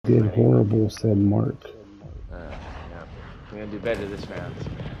did horrible, said Mark. Yeah. We're gonna do better this round.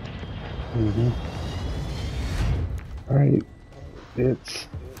 Alright, it's...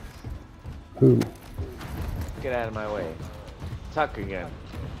 Who? Get out of my way. Tuck again.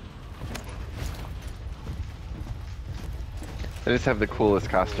 I just have the coolest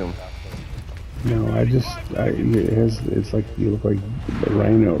costume. No, it's like you look like the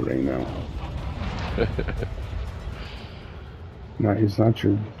Rhino right now. No, it's not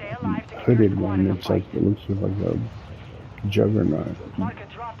your hooded one. It's like, it looks like a juggernaut.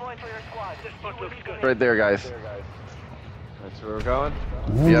 Right there, guys. That's where we're going?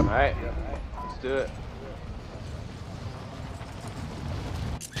 Yep. Alright, let's do it.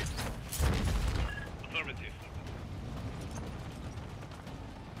 Affirmative.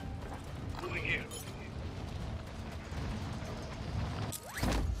 Moving here.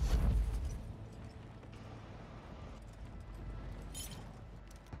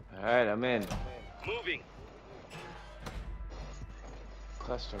 Alright, I'm in. Moving.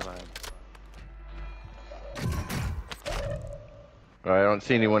 Cluster mine. I don't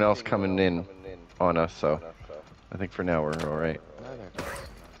see anyone else coming in on us, so I think for now we're alright. Another cluster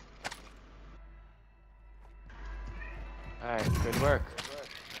mine. Alright, good work.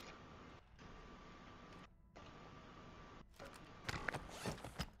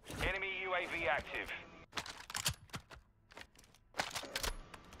 Enemy UAV active.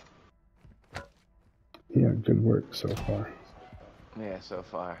 Yeah, good work so far. Yeah, so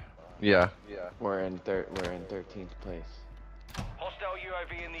far. Yeah. We're in 13th place. Hostile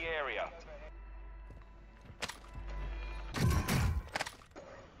UAV in the area.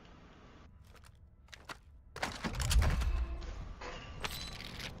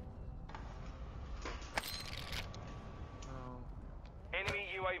 Enemy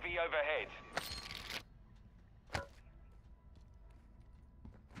UAV overhead.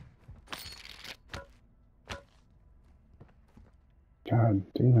 God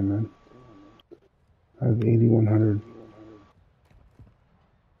damn, man. I have 8,100.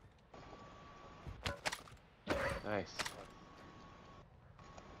 Nice.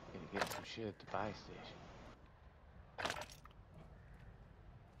 Gotta get some shit at the buy station.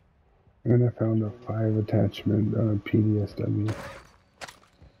 And I found a 5 attachment PDSW.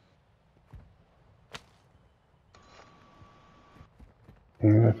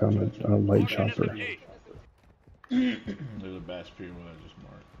 And I found a light chopper. There's a bass pier where I just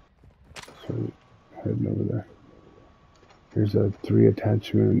marked. So heading over there. Here's a 3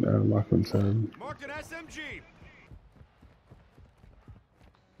 attachment Lockman sub. Mark an SMG.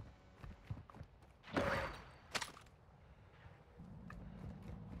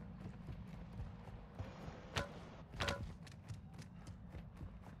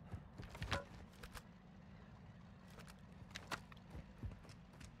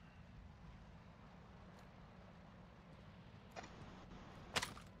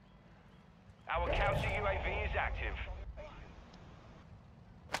 Our counter UAV is active.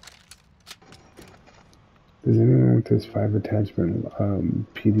 Does anyone want this 5 attachment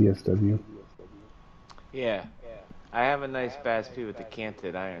PDSW? Yeah. I have a nice Bass P with the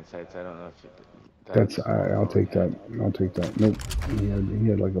canted iron sights. I don't know if you... That's I'll take that. I'll take that. Nope. He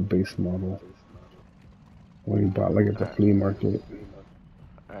had like a base model when he bought like at the flea market.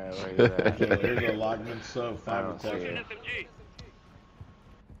 Alright, where you at? So here's a Lockman sub, I 5 don't see attachment. it. SMG.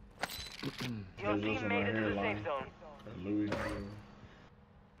 There's this one right here, line. Louis.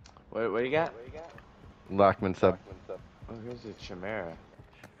 What do you got? Lockman sub. Oh, here's a Chimera.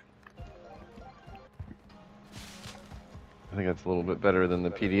 I think that's a little bit better than the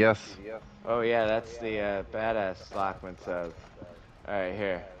PDS. Oh yeah, that's the badass Lockman sub. Alright,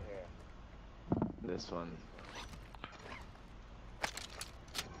 here. This one.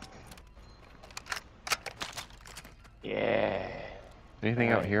 Yeah.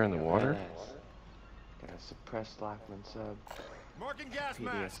 Anything out here in the water? Badass. Got a suppressed Lockman sub. Marking gas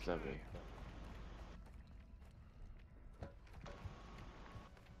mask. PDSW.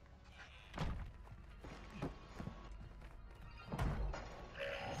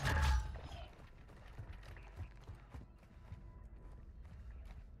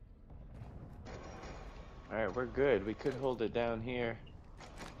 Alright, we're good. We could hold it down here.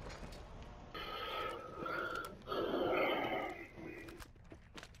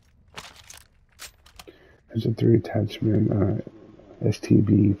 There's a 3 attachment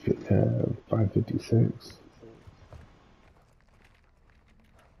STB 556.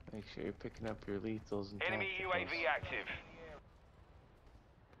 Make sure you're picking up your lethals and Enemy tacticals. UAV active.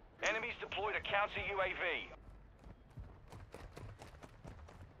 Enemies deployed a counter UAV.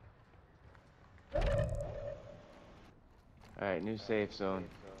 Alright, new safe zone.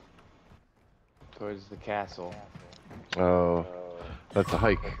 towards the castle. Oh, that's a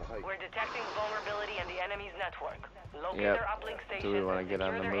hike. We're detecting vulnerability in the enemy's network. Locate Yep. their uplink Do stations we want to and get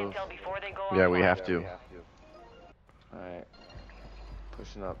on secure the their move? intel before they go Yeah, online. we have to. Alright.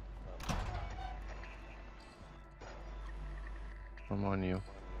 Pushing up. I'm on you.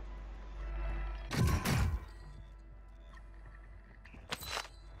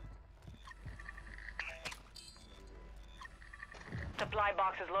 Supply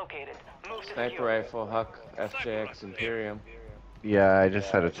box is located. Move to Sniper secure. rifle, Huck, FJX, Imperium. Yeah, I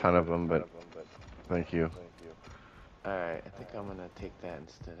just had a ton of them, but thank you. Alright, I think I'm gonna take that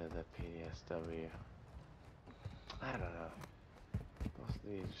instead of the PDSW. I don't know. Both of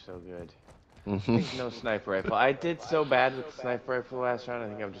these are so good. I think no sniper rifle. I did so bad with the sniper rifle last round, I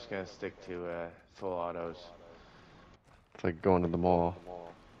think I'm just gonna stick to full autos. It's like going to the mall.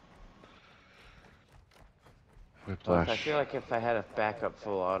 Plus, I Whiplash. feel like if I had a backup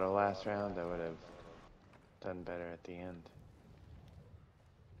full auto last round, I would have done better at the end.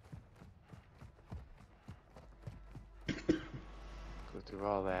 Go through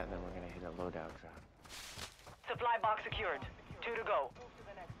all that, and then we're gonna hit a loadout drop. Supply box secured. 2 to go.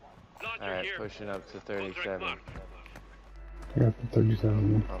 Alright, pushing up to 37. I got the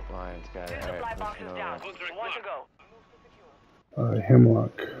 37. Front lines got it. Supply Alright, box pushing is over. down. 1 to go.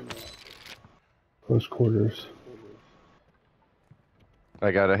 Hemlock. Close quarters.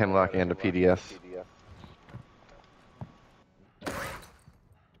 I got a hemlock and a PDS.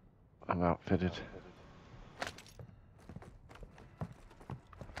 I'm outfitted.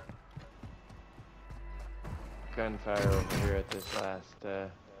 Gunfire over here at this last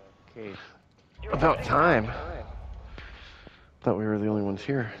case. About time. Thought we were the only ones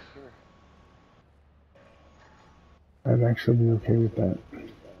here. I'd actually be okay with that.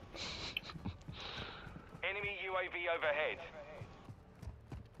 Enemy UAV overhead.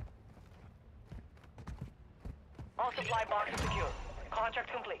 All supply boxes secure.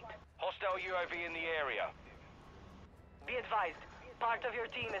 Contract complete. Hostile UAV in the area. Be advised, part of your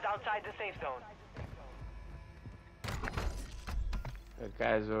team is outside the safe zone. The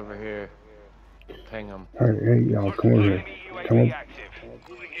guys over here. Ping them. Alright, hey, y'all, come over here. Enemy Come UAV up,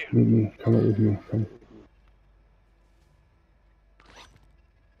 active. meet me. Come up with me. Come.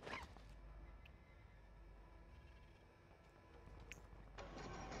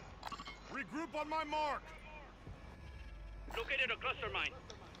 Regroup on my mark. Located a cluster mine.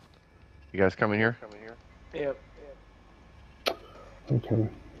 You guys coming here? Yep. Okay.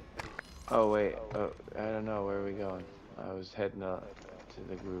 Oh, wait. Oh, I don't know. Where are we going? I was heading up to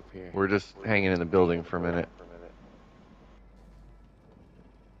the group here. We're just hanging in the building for a minute.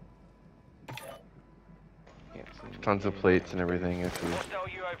 Can't see Tons of plates and everything. If you... Hostile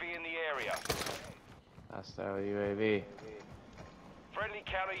UAV in the area. Hostile UAV. Friendly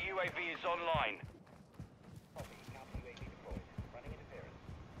counter UAV is online.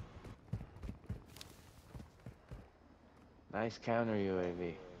 Nice counter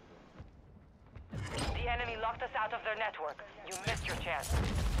UAV. The enemy locked us out of their network. You missed your chance.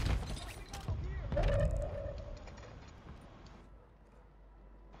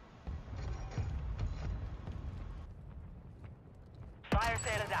 Fire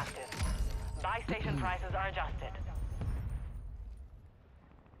sale is active. Buy station prices are adjusted.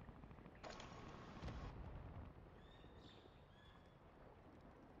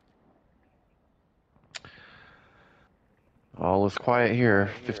 All is quiet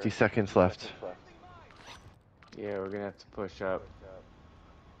here. 50 seconds left. Yeah, we're gonna have to push up.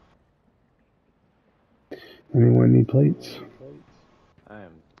 Anyone need plates? I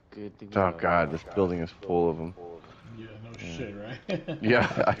am good to go. Oh god, this building is full of them. Yeah, no shit, right? Yeah,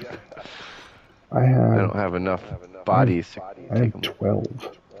 I I don't have. have enough bodies to I take have them.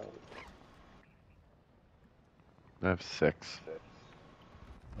 12. I have 6.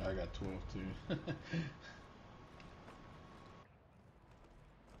 I got 12 too.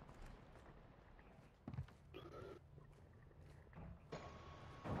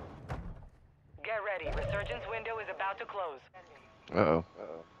 Get ready. Resurgence window is about to close. Uh-oh.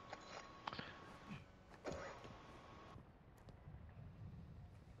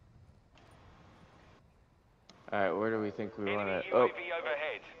 Alright, where do we think we want Enemy to... Oh, UAV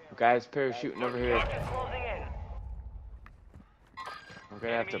overhead. guys parachuting over here. Target's closing in. We're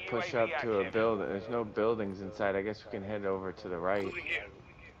gonna have to push up to a building. There's no buildings inside. I guess we can head over to the right.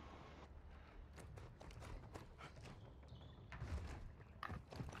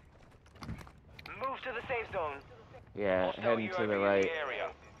 Move to the safe zone. Yeah, Hostile heading to UAV the in right. the area.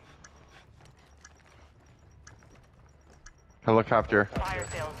 Helicopter. Fire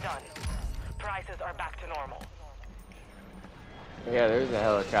sales done. Prices are back to normal. Yeah, there's a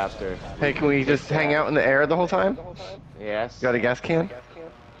helicopter. Hey, can we just hang out in the air the whole time? Yes. Got a gas can?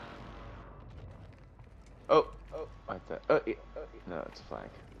 Oh. What the? Oh, yeah. No, it's a flank.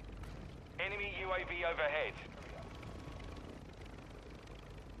 Enemy UAV overhead.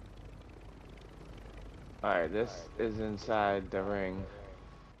 Alright, this is inside the ring.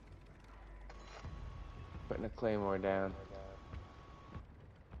 Putting a claymore down.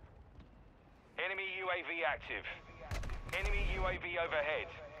 Enemy UAV active. Enemy UAV overhead.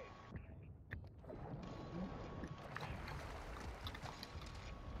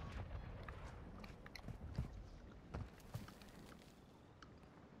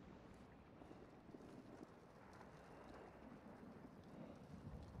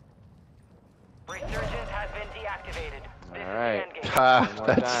 Resurgence has been deactivated. This Alright. is the endgame. Ah, One more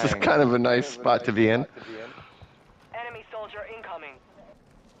that's dying. kind of a nice spot to be in. Enemy soldier incoming.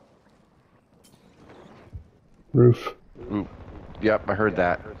 Roof. Ooh. Yep, I heard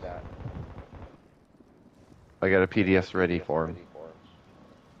that. I got a PDS ready for him.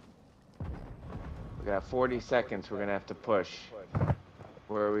 We got 40 seconds. We're gonna have to push.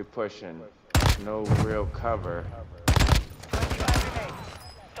 Where are we pushing? No real cover. 25 remain.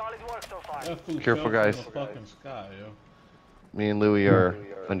 Solid work so far. That fool Careful, fell guys. from the fucking sky, yo. Me and Louie are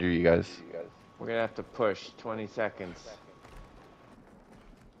under you guys. We're gonna have to push. 20 seconds.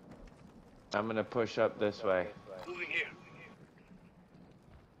 I'm gonna push up this way.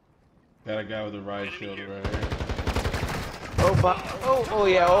 Got a guy with a riot shield right here. Oh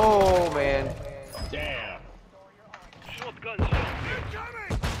yeah. Oh man. Damn.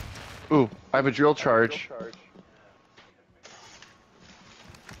 Ooh, I have a drill charge.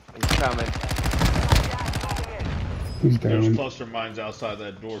 He's coming. He's There's down. cluster mines outside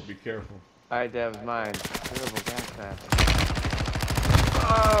that door. Be careful. Alright, that was mine. Durable gas mask.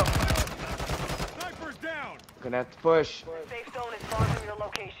 Oh. Gonna have to push. Safe zone is far from your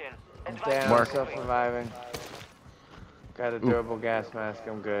location. I'm Advise down. Mark. Self-reviving. Got a durable gas mask.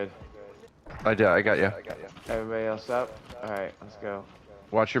 I'm good. I got you. Everybody else up? Alright, let's go.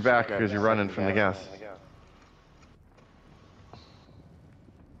 Watch your back because you're running from the gas.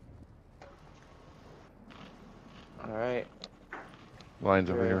 Alright. Lines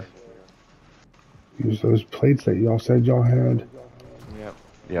over here. Use those plates that y'all said y'all had. Yep.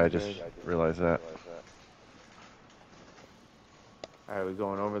 Yeah, I just realized that. Alright, we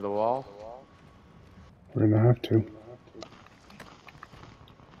going over the wall? We're gonna have to.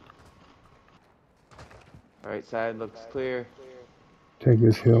 Right side looks clear. Take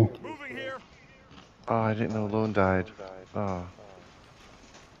this hill. Oh, I didn't know Lone died. Oh.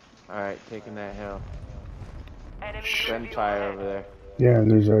 Alright, taking that hill. Enemy Gunfire over there. Yeah,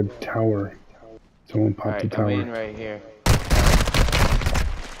 there's a tower. Someone popped the Alright, I'm in tower. right here.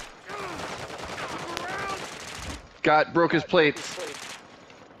 Broke his plates.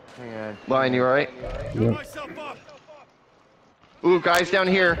 Hang on. Lion, you alright? Yep. Ooh, guys down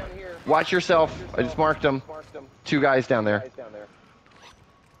here. Watch yourself. I just marked them. 2 guys down there.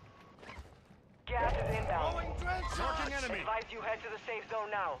 Gas is inbound. Advise you head to the safe zone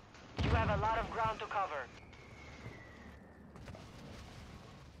now. You have a lot of ground to cover.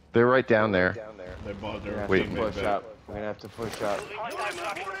 They're right down there. They bought We're their gonna have to Wait. push up. We're gonna have to push up. Hostile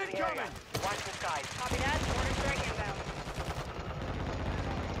dropping into the area. Watch the skies. Copy that. Morning strike inbound.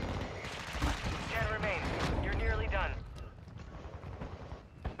 10 remain. You're nearly done.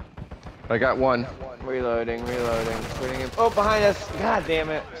 I got one. Reloading. Putting him. Oh, behind us! God damn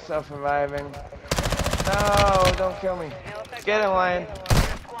it! Self-reviving. No, don't kill me. Get him, Lion. Your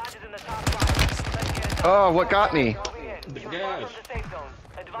squad is in the top 5. Let's get it done. Oh, what got me? Moving in. The You're far gas. from the safe zone.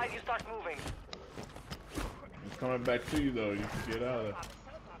 Advise you start moving. It's coming back to you though. You can get out of there.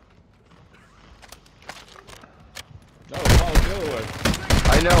 No, follow the other way.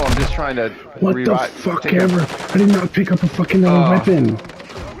 I know, I'm just trying to What the fuck ever? I did not pick up a fucking weapon. Located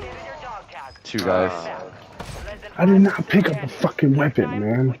your dog tag. 2 guys. Less than I did 5 not seconds pick up ahead. a fucking weapon, Time,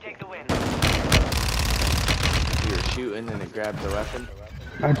 man. we take the win. You were shooting and it grabbed the weapon.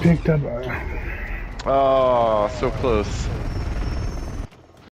 I picked up Oh, so close.